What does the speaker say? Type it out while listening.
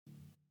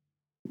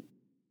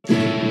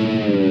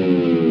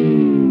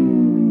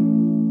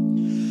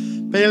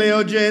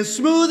Paleo J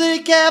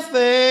Smoothie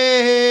Cafe.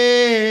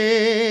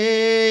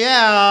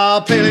 Yeah,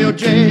 Paleo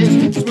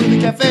J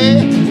Smoothie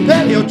Cafe.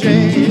 Paleo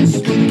J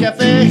Smoothie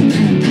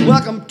Cafe.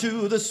 Welcome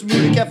to the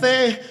Smoothie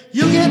Cafe.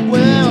 You get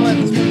well at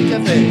the Smoothie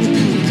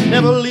Cafe.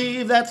 Never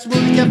leave that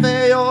Smoothie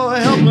Cafe or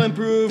help them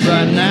improve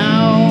right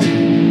now.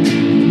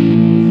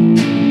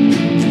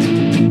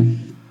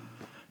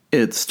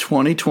 It's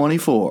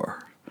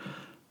 2024.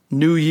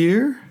 New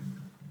year,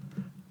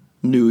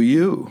 new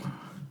you.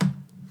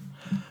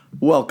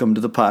 Welcome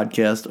to the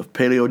podcast of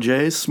Paleo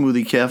J's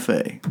Smoothie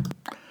Cafe.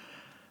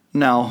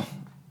 Now,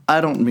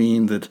 I don't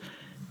mean that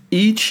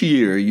each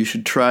year you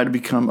should try to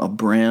become a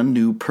brand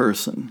new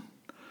person.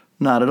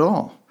 Not at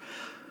all.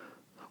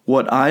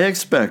 What I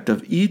expect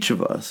of each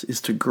of us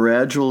is to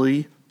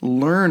gradually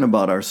learn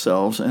about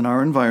ourselves and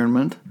our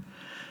environment,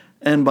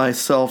 and by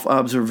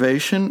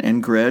self-observation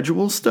and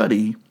gradual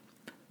study,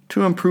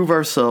 to improve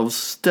ourselves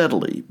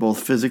steadily,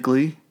 both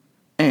physically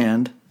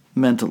and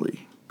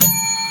mentally.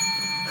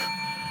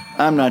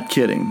 I'm not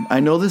kidding. I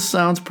know this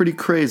sounds pretty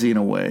crazy in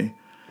a way,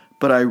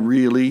 but I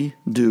really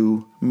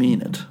do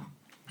mean it.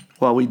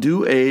 While we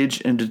do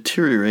age and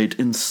deteriorate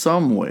in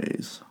some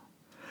ways,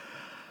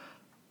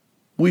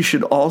 we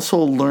should also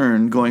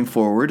learn going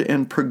forward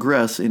and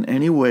progress in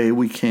any way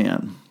we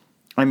can.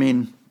 I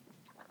mean,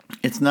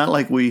 it's not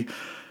like we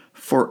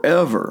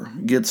forever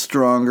get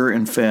stronger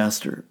and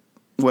faster.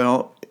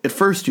 Well, at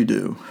first you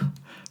do,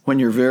 when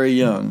you're very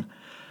young.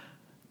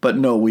 But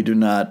no, we do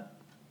not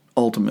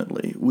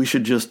ultimately. We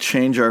should just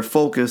change our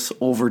focus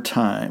over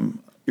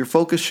time. Your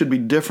focus should be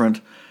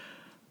different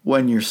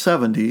when you're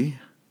 70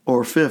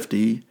 or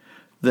 50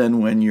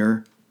 than when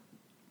you're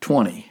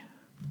 20.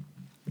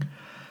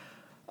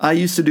 I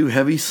used to do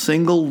heavy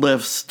single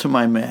lifts to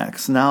my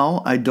max.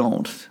 Now I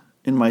don't.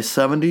 In my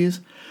 70s,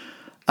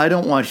 I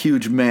don't want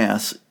huge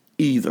mass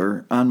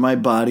either on my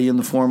body in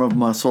the form of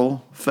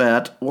muscle,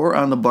 fat, or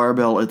on the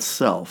barbell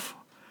itself.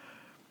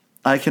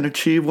 I can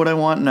achieve what I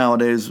want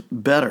nowadays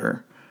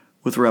better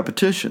with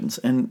repetitions,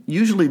 and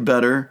usually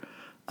better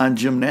on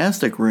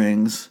gymnastic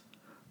rings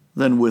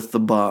than with the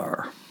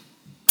bar.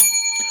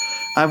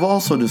 I've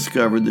also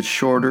discovered that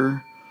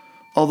shorter,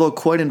 although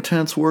quite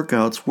intense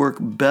workouts work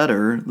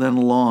better than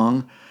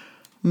long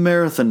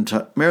marathon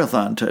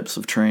types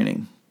of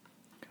training.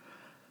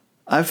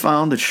 I've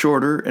found that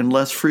shorter and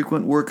less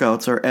frequent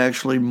workouts are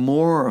actually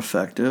more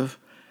effective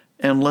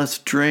and less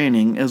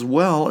draining, as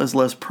well as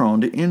less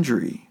prone to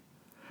injury.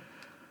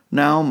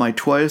 Now, my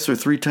twice or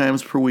 3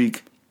 times per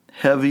week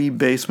heavy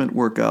basement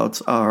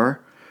workouts are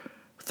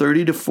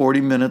 30 to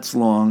 40 minutes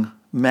long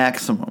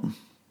maximum.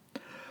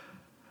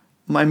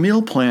 My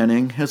meal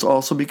planning has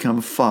also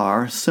become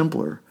far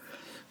simpler.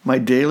 My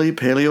daily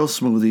paleo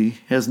smoothie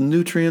has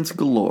nutrients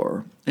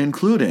galore,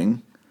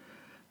 including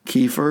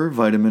kefir,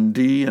 vitamin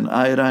D, and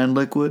iodine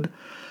liquid,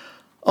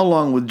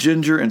 along with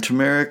ginger and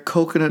turmeric,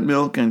 coconut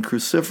milk, and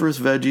cruciferous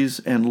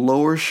veggies, and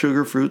lower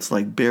sugar fruits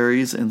like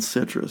berries and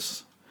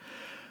citrus.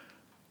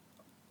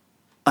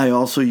 I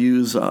also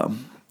use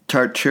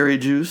tart cherry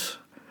juice,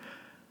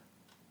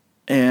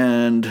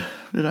 and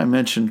did I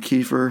mention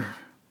kefir?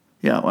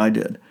 Yeah, I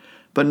did.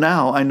 But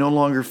now I no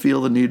longer feel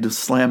the need to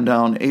slam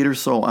down 8 or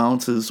so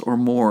ounces or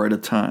more at a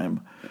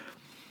time.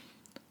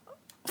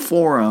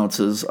 4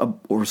 ounces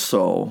or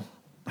so,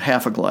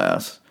 half a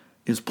glass,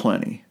 is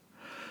plenty.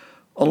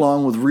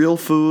 Along with real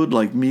food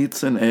like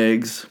meats and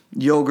eggs,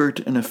 yogurt,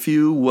 and a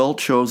few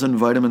well-chosen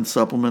vitamin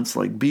supplements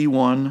like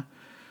B1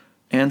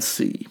 and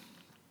C.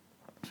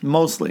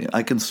 Mostly,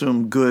 I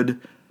consume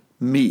good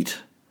meat,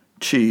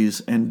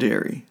 cheese, and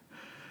dairy,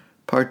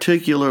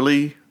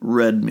 particularly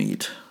red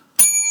meat.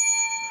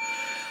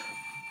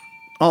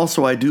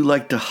 Also, I do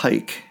like to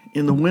hike.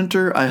 In the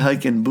winter, I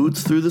hike in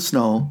boots through the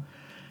snow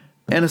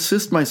and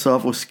assist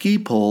myself with ski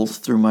poles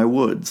through my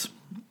woods.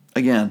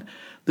 Again,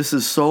 this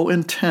is so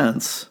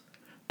intense,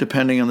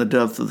 depending on the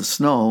depth of the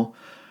snow,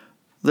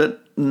 that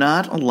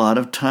not a lot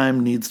of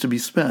time needs to be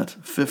spent.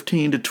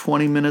 15 to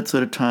 20 minutes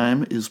at a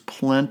time is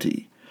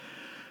plenty.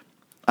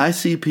 I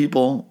see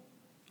people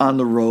on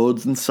the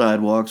roads and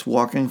sidewalks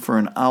walking for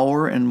an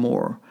hour and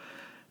more.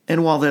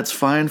 And while that's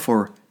fine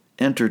for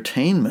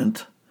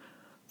entertainment,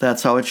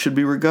 that's how it should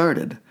be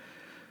regarded.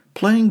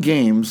 Playing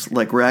games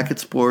like racket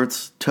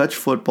sports, touch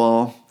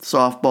football,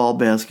 softball,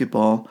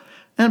 basketball,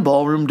 and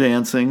ballroom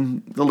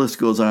dancing, the list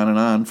goes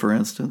on, for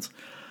instance,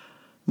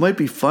 might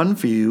be fun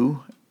for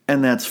you,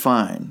 and that's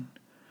fine.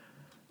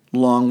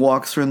 Long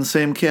walks are in the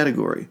same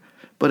category,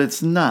 but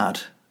it's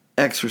not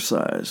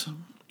exercise.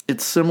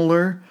 It's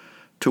similar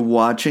to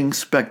watching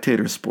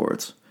spectator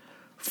sports,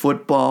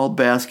 football,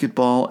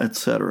 basketball,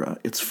 etc.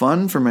 It's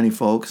fun for many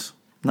folks,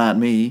 not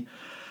me,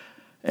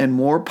 and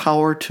more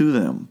power to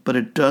them, but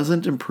it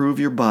doesn't improve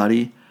your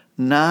body,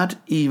 not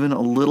even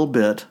a little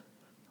bit.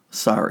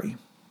 Sorry.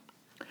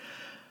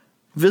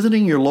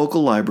 Visiting your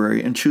local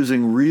library and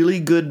choosing really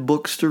good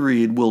books to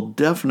read will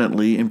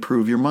definitely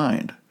improve your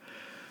mind.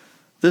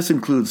 This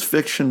includes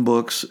fiction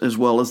books as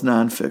well as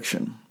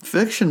nonfiction.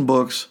 Fiction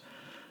books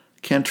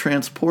can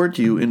transport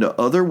you into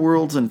other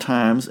worlds and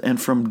times and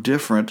from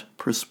different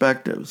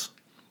perspectives.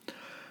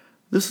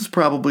 This is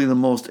probably the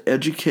most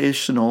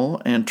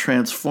educational and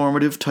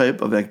transformative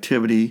type of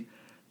activity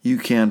you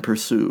can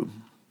pursue.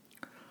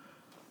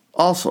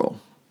 Also,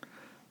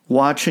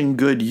 watching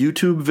good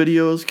YouTube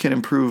videos can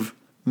improve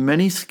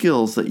many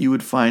skills that you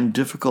would find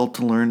difficult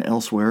to learn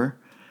elsewhere,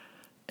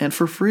 and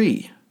for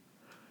free.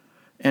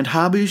 And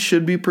hobbies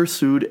should be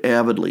pursued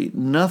avidly.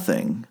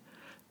 Nothing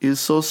is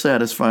so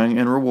satisfying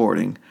and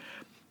rewarding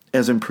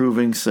as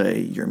improving, say,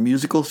 your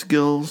musical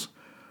skills,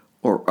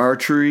 or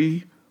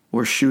archery,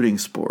 or shooting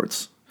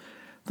sports.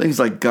 Things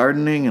like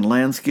gardening and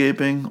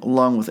landscaping,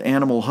 along with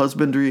animal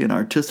husbandry and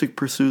artistic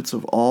pursuits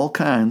of all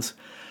kinds,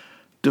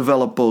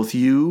 develop both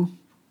you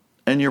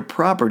and your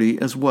property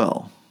as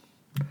well.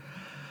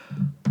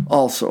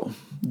 Also,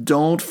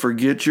 don't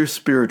forget your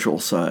spiritual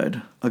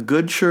side. A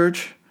good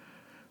church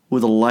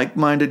with a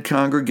like-minded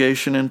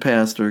congregation and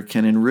pastor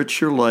can enrich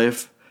your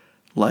life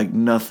like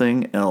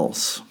nothing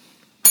else.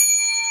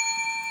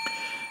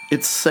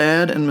 It's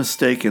sad and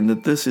mistaken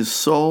that this is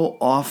so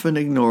often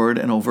ignored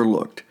and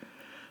overlooked.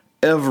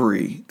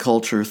 Every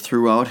culture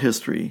throughout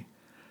history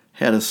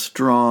had a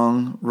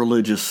strong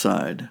religious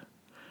side.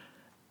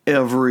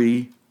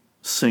 Every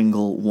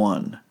single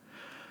one.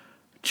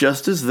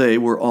 Just as they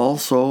were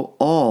also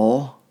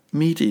all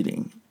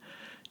meat-eating.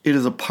 It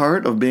is a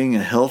part of being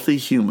a healthy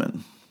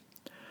human.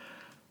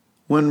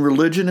 When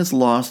religion is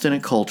lost in a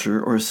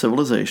culture or a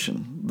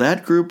civilization,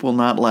 that group will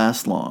not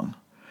last long.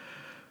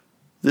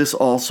 This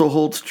also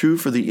holds true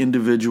for the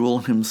individual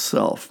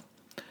himself.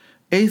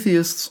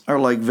 Atheists are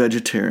like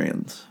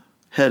vegetarians,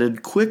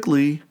 headed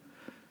quickly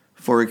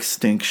for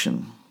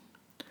extinction.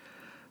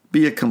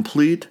 Be a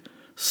complete,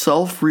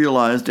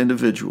 self-realized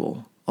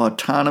individual,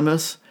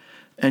 autonomous,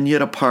 and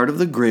yet a part of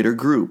the greater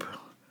group.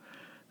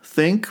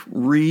 Think,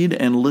 read,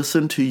 and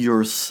listen to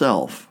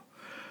yourself.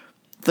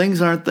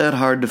 Things aren't that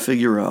hard to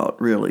figure out,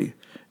 really,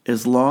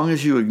 as long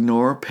as you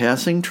ignore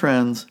passing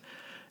trends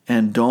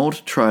and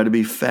don't try to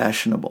be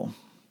fashionable.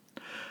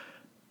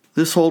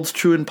 This holds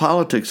true in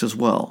politics as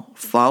well.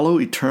 Follow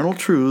eternal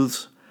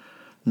truths,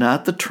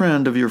 not the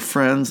trend of your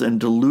friends and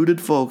deluded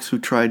folks who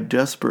try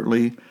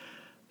desperately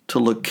to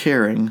look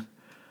caring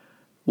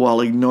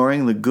while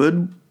ignoring the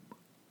good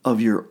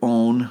of your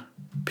own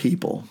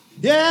people.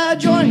 Yeah,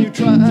 join your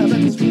tribe at the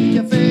Smoothie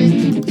Cafe.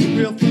 Eat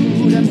real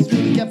food at the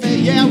Smoothie Cafe.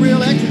 Yeah,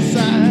 real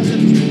exercise at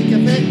the Smoothie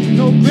Cafe.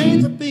 No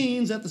grains or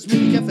beans at the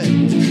Smoothie Cafe.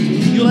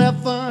 You'll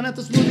have fun at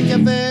the Smoothie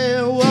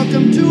Cafe.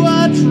 Welcome to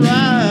our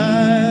tribe.